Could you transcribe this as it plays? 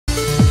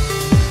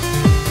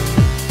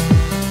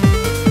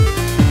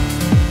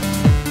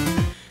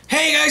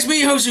It's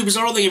me, host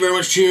Superstar. Thank you very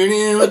much for tuning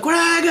in. Look what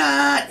I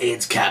got!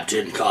 It's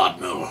Captain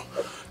Cardinal.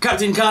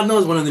 Captain Cardinal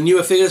is one of the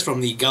newer figures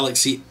from the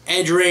Galaxy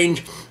Edge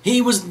range.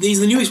 He's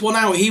the newest one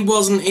out. He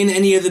wasn't in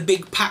any of the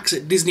big packs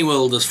at Disney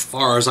World as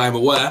far as I'm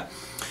aware.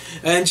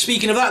 And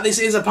speaking of that, this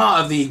is a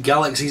part of the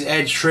Galaxy's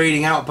Edge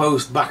Trading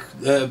Outpost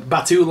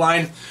Batuu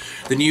line.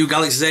 The new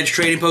Galaxy's Edge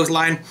Trading Post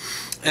line.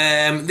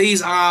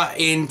 These are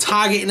in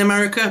Target in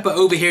America, but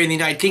over here in the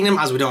United Kingdom,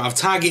 as we don't have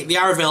Target, they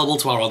are available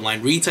to our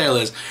online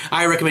retailers.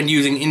 I recommend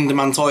using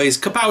In-Demand Toys,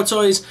 Kapow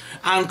Toys,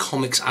 and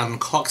Comics and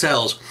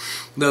Cocktails.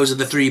 Those are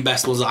the three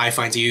best ones that I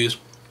find to use.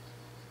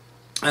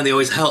 And they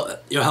always help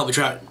me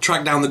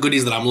track down the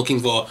goodies that I'm looking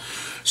for.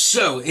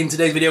 So, in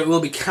today's video, it will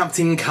be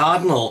Captain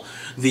Cardinal,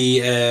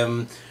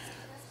 the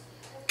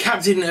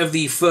Captain of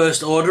the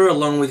First Order,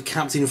 along with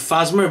Captain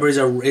Phasma, but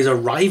is a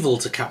rival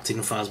to Captain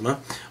Phasma.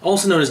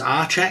 Also known as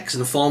Archex,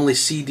 and formerly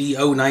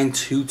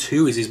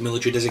CD0922 is his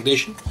military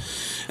designation.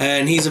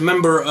 And he's a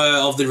member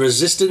of the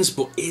Resistance,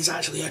 but is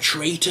actually a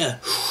traitor.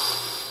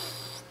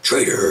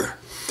 Traitor.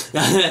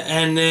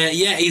 And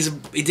yeah, he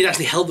did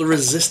actually help the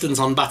Resistance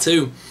on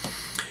Batuu.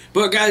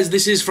 But guys,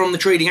 this is from the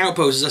Trading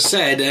Outpost, as I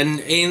said, and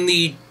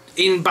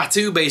in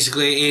Batuu,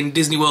 basically, in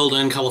Disney World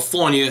and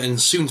California, and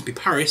soon to be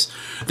Paris,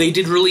 they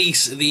did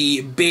release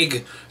the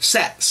big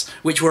sets,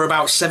 which were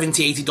about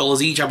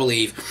 $70–80 each, I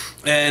believe.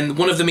 And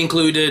one of them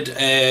included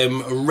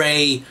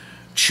Rey,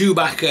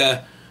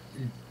 Chewbacca,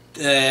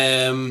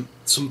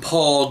 some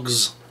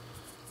Porgs,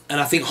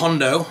 and I think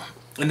Hondo.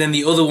 And then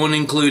the other one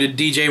included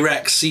DJ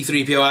Rex,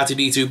 C-3PO,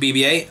 R2-D2,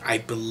 BB-8. I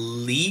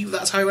believe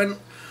that's how it went.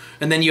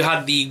 And then you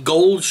had the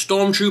Gold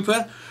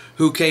Stormtrooper,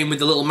 who came with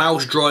the little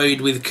mouse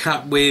droid with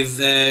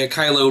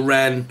Kylo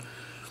Ren.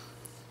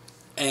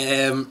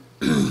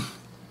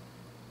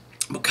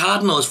 But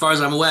Cardinal, as far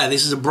as I'm aware,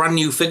 this is a brand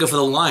new figure for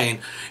the line.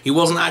 He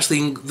wasn't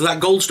actually... That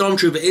Gold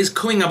Stormtrooper is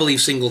coming, I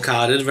believe,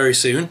 single-carded very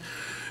soon.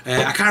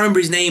 I can't remember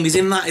his name. He's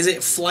in that... Is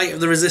it Flight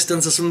of the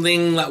Resistance or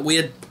something? That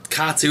weird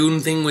cartoon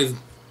thing with...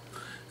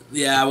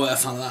 Yeah, I wasn't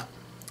a fan of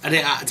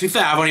that. To be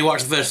fair, I've only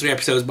watched the first 3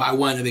 episodes, but I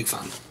weren't a big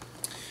fan.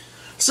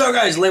 So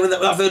guys,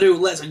 without further ado,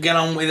 let's get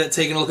on with it,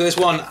 taking a look at this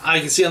one. I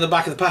can see on the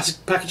back of the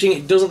packaging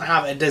it doesn't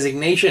have a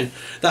designation.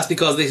 That's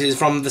because this is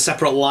from the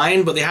separate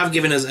line, but they have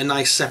given us a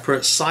nice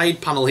separate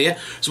side panel here.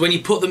 So when you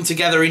put them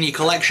together in your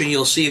collection,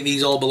 you'll see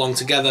these all belong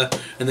together,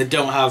 and they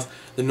don't have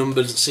the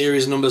numbers,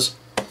 series numbers.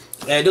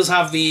 It does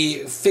have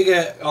the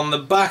figure on the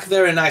back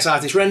there, a nice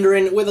artist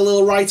rendering, with a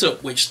little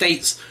write-up, which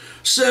states,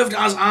 served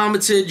as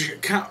Armitage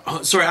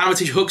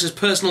Hooks'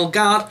 personal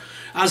guard,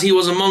 as he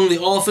was among the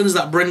orphans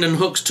that Brendan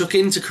Hooks took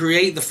in to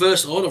create the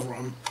First Order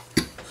from.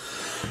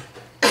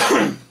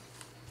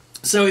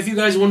 So if you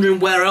guys are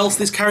wondering where else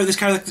this characters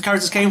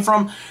came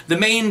from, the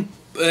main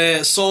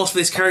source for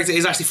this character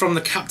is actually from the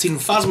Captain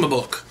Phasma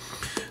book.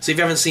 So if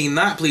you haven't seen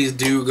that, please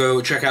do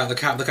go check out the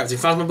Captain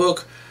Phasma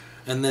book.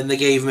 And then they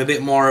gave him a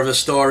bit more of a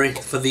story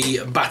for the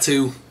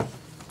Batuu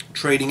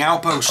Trading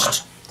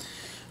Outpost.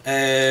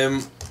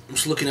 I'm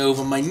just looking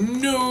over my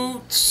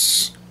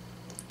notes.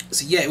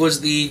 So yeah, it was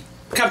the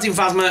Captain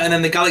Phasma and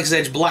then the Galaxy's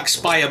Edge Black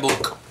Spire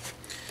book.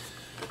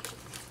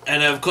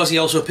 And of course he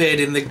also appeared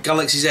in the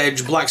Galaxy's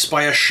Edge Black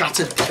Spire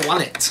Shattered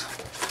Planet,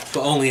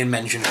 but only in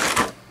mention.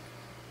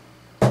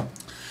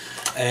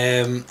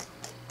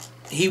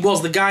 He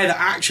was the guy that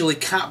actually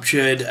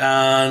captured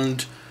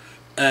and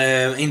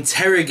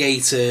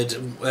interrogated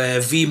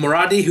V.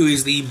 Moradi, who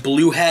is the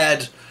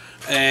blue-haired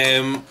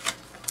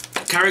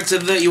character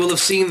that you will have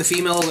seen, the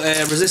female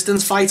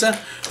resistance fighter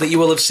that you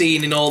will have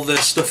seen in all the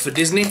stuff for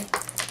Disney.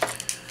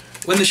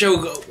 When they show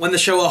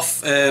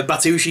off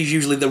Batuu, she's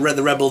usually the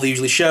rebel they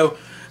usually show.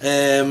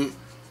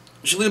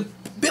 She's a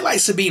bit like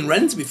Sabine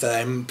Wren, to be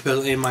fair,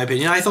 in my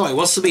opinion. I thought it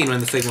was Sabine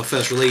when the thing was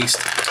first released.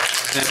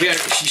 But yeah,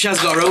 she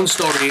has got her own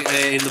story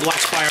in the Black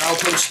Spire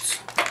Outpost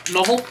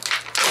novel.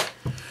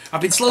 I've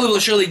been slowly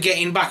but surely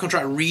getting back on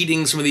track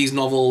reading some of these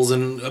novels,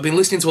 and I've been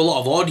listening to a lot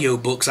of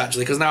audiobooks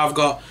actually, because now I've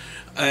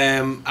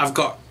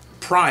got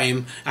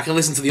Prime. I can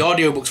listen to the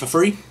audiobooks for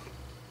free.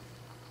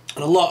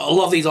 And a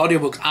lot of these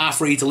audiobooks are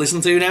free to listen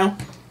to now.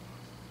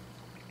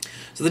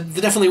 So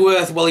they're definitely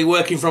worth, while you're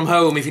working from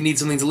home, if you need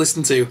something to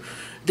listen to,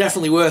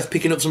 definitely worth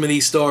picking up some of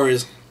these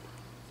stories.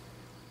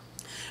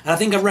 And I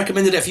think I've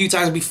recommended it a few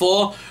times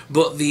before,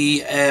 but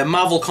the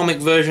Marvel comic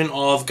version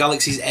of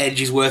Galaxy's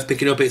Edge is worth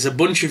picking up. It's a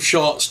bunch of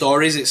short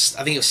stories.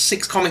 I think it's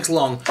 6 comics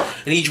long,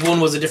 and each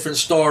one was a different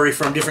story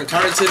from different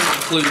characters. It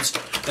includes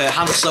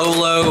Han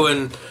Solo,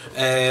 and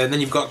then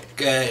you've got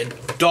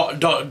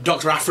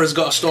Dr. Aphra's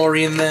got a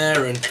story in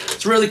there, and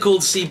it's really cool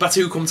to see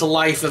Batuu come to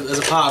life as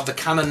a part of the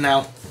canon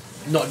now,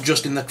 not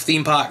just in the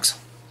theme parks.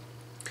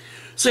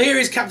 So here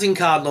is Captain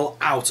Cardinal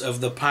out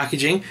of the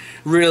packaging.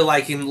 Really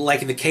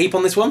liking the cape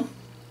on this one.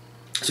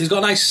 So he's got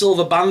a nice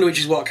silver band, which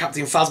is what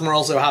Captain Phasma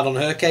also had on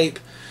her cape.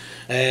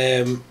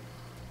 This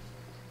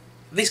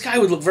guy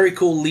would look very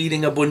cool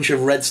leading a bunch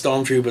of red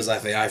stormtroopers,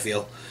 I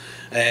feel.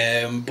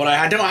 But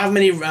I don't have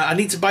many. I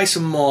need to buy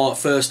some more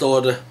First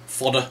Order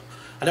fodder.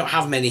 I don't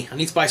have many. I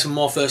need to buy some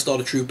more First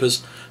Order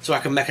troopers so I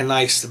can make a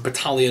nice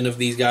battalion of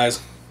these guys.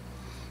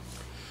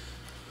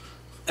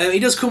 He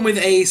does come with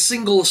a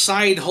single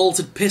side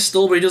halted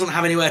pistol, but he doesn't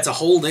have anywhere to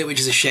hold it, which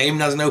is a shame.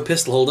 There's no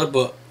pistol holder,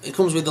 but it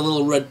comes with the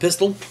little red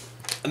pistol.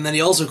 And then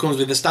he also comes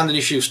with the standard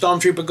issue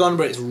Stormtrooper gun,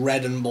 but it's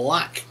red and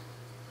black.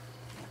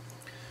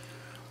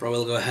 But I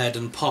will go ahead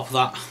and pop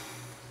that.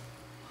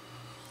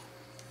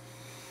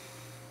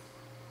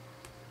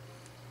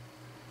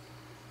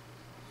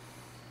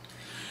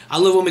 I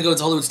love when we go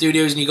to Hollywood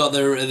Studios and you got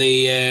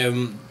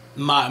the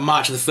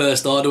March of the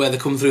First Order where they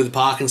come through the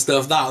park and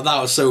stuff. That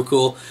was so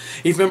cool.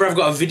 If you remember, I've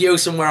got a video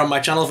somewhere on my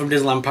channel from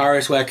Disneyland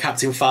Paris where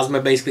Captain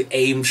Phasma basically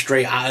aimed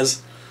straight at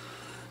us.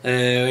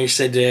 He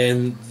said,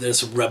 "There's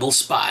some rebel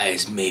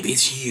spies. Maybe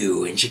it's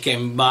you." And she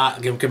came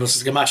marching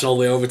all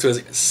the way over to us.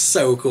 It's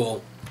so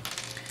cool.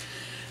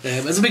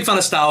 As a big fan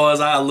of Star Wars,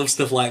 I love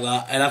stuff like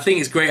that, and I think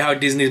it's great how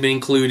Disney's been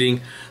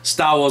including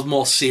Star Wars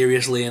more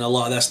seriously in a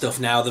lot of their stuff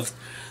now. They've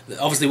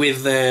obviously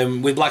with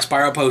Black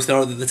Sparrow Post,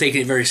 they're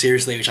taking it very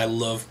seriously, which I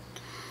love.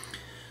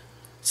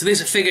 So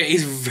this figure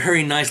is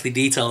very nicely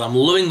detailed. I'm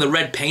loving the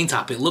red paint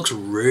app. It looks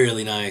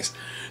really nice.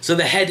 So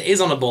the head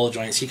is on a ball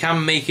joint, so you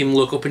can make him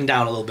look up and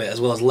down a little bit,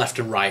 as well as left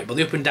and right, but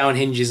the up and down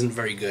hinge isn't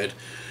very good.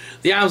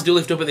 The arms do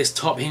lift up at this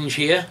top hinge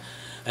here,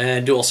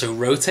 and do also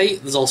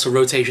rotate. There's also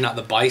rotation at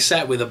the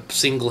bicep with a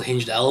single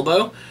hinged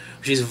elbow,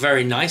 which is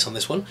very nice on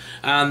this one.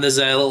 And there's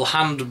a little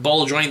hand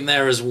ball joint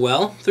there as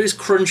well. There is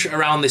crunch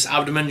around this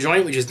abdomen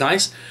joint, which is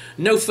nice.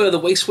 No further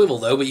waist swivel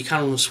though, but you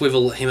can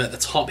swivel him at the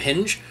top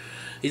hinge.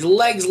 His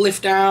legs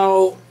lift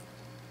out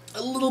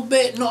a little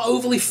bit, not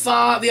overly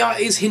far. The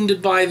art is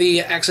hindered by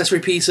the accessory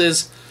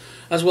pieces,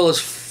 as well as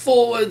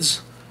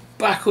forwards,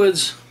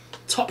 backwards.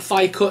 Top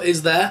thigh cut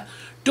is there.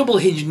 Double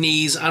hinged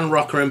knees and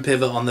rocker and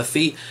pivot on the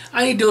feet.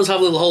 And he does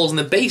have little holes in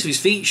the base of his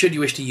feet should you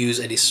wish to use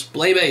a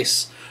display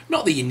base.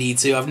 Not that you need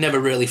to. I've never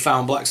really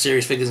found Black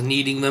Series figures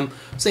needing them.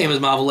 Same as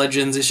Marvel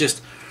Legends. It's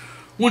just,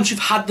 once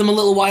you've had them a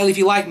little while, if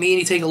you like me and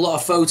you take a lot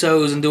of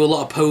photos and do a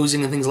lot of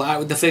posing and things like that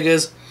with the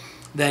figures,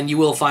 then you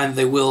will find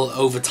they will,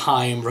 over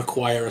time,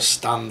 require a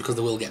stand because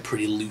they will get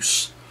pretty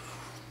loose.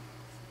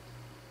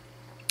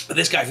 But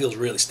this guy feels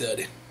really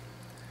sturdy.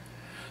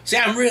 So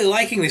yeah, I'm really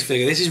liking this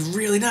figure. This is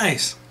really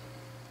nice.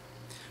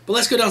 But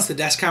let's go down to the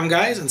desk cam,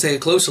 guys, and take a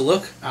closer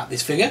look at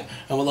this figure.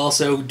 And we'll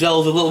also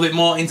delve a little bit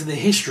more into the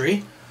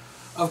history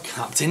of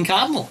Captain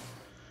Cardinal.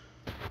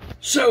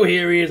 So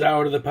here he is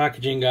out of the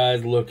packaging,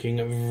 guys, looking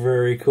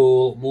very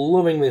cool. I'm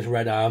loving this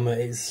red armor.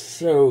 It's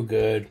so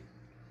good.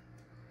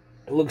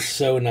 It looks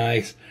so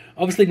nice.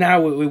 Obviously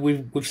now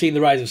we've seen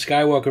the Rise of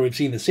Skywalker, we've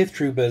seen the Sith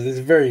Troopers. It's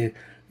very,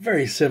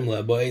 very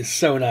similar, but it's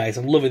so nice.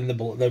 I'm loving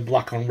the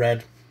black on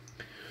red.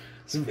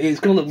 So it's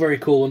going to look very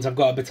cool once I've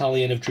got a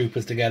battalion of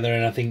troopers together,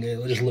 and I think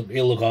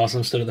it'll look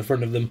awesome stood at the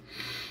front of them.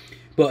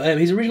 But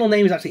his original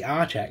name is actually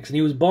Archex, and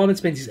he was born and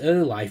spent his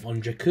early life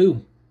on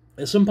Jakku.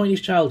 At some point in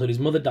his childhood, his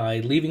mother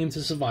died, leaving him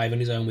to survive on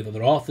his own with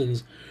other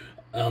orphans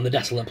on the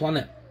desolate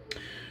planet.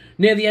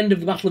 Near the end of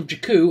the Battle of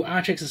Jakku,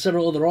 Archex and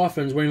several other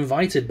orphans were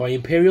invited by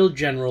Imperial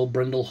General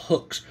Brundle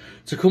Hux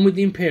to come with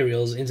the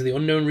Imperials into the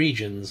unknown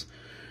regions,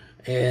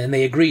 and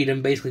they agreed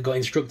and basically got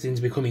instructed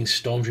into becoming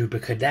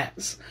Stormtrooper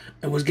cadets,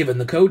 and was given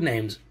the code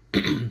names.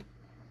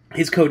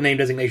 His code name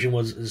designation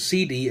was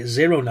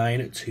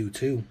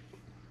CD0922.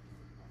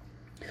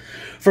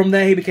 From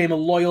there, he became a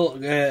loyal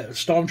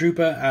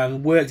Stormtrooper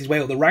and worked his way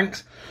up the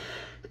ranks,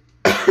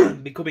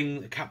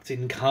 becoming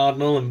Captain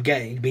Cardinal and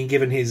being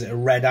given his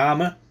red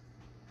armour.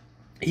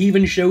 He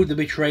even showed the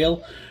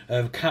betrayal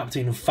of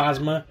Captain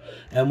Phasma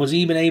and was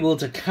even able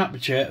to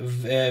capture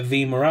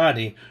V.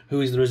 Maradi,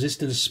 who is the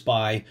Resistance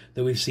spy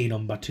that we've seen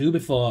on Batuu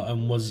before,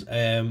 and was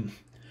had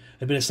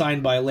been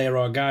assigned by Leia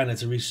Organa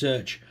to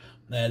research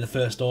the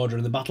First Order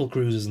and the battle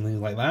cruisers and things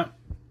like that.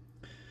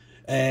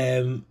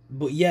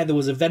 But yeah, there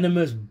was a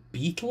venomous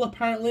beetle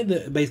apparently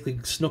that basically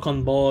snuck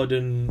on board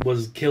and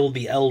killed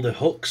the Elder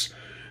Hux,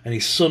 and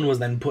his son was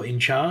then put in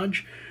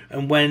charge.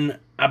 And when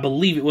I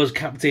believe it was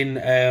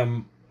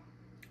Captain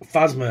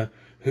Phasma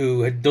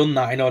who had done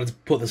that in order to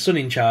put the son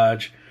in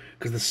charge,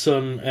 because the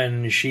son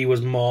and she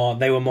were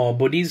more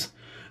buddies,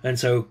 and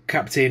so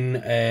Captain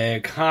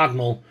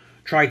Cardinal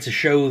tried to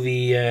show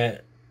the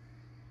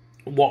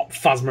what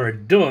Phasma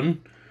had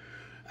done,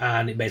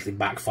 and it basically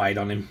backfired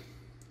on him.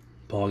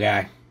 Poor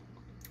guy.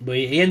 But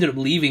he ended up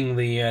leaving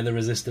the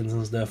Resistance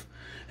and stuff.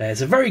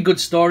 It's a very good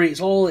story. It's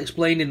all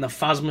explained in the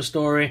Phasma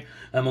story,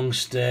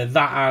 amongst that,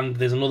 and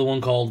there's another one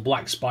called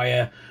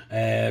Galaxy's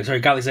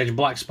Edge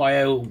Black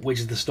Spire, which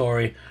is the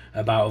story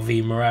about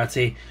V.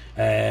 Marati.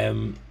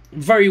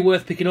 Very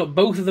worth picking up.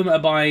 Both of them are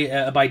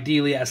by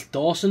Delia S.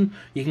 Dawson.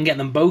 You can get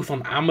them both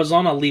on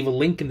Amazon. I'll leave a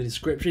link in the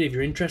description if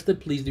you're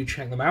interested. Please do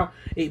check them out.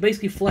 It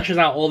basically fleshes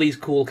out all these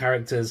cool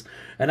characters,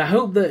 and I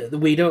hope that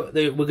we're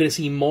going to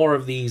see more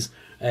of these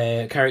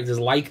characters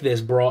like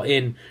this brought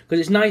in, because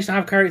it's nice to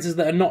have characters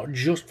that are not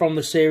just from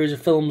the series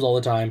of films all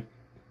the time,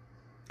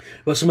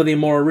 but some of the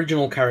more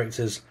original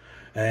characters.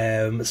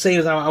 Same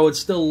as how I would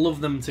still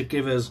love them to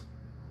give us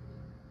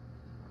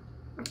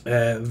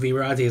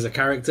Virati as a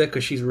character,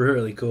 because she's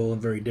really cool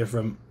and very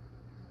different.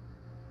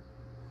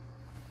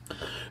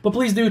 But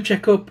please do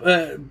pick up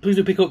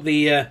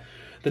the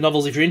the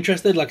novels if you're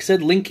interested. Like I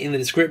said, link in the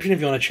description if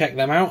you want to check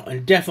them out,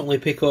 and definitely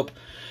pick up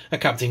a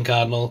Captain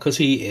Cardinal because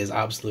he is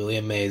absolutely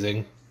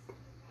amazing.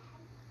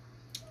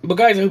 But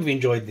guys, I hope you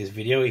enjoyed this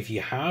video. If you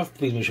have,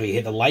 please make sure you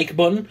hit the like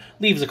button,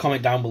 leave us a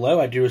comment down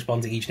below. I do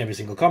respond to each and every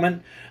single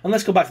comment. And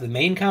let's go back to the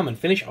main cam and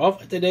finish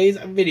off today's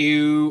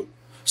video.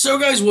 So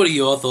guys, what are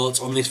your thoughts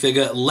on this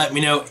figure? Let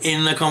me know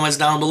in the comments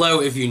down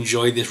below. If you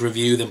enjoyed this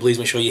review, then please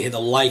make sure you hit the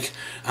like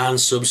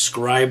and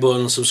subscribe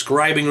button.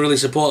 Subscribing really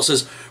supports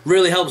us,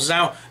 really helps us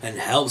out, and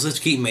helps us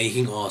keep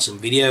making awesome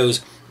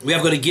videos. We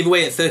have got a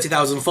giveaway at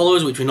 30,000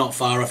 followers, which we're not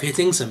far off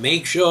hitting, so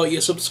make sure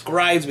you're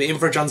subscribed to be in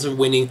for a chance of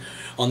winning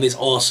on this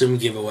awesome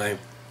giveaway.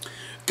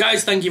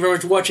 Guys, thank you very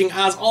much for watching.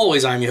 As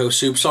always, I'm your host,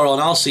 Soup Sorrel,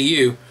 and I'll see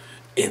you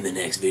in the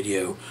next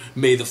video.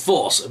 May the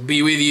Force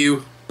be with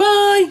you.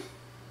 Bye!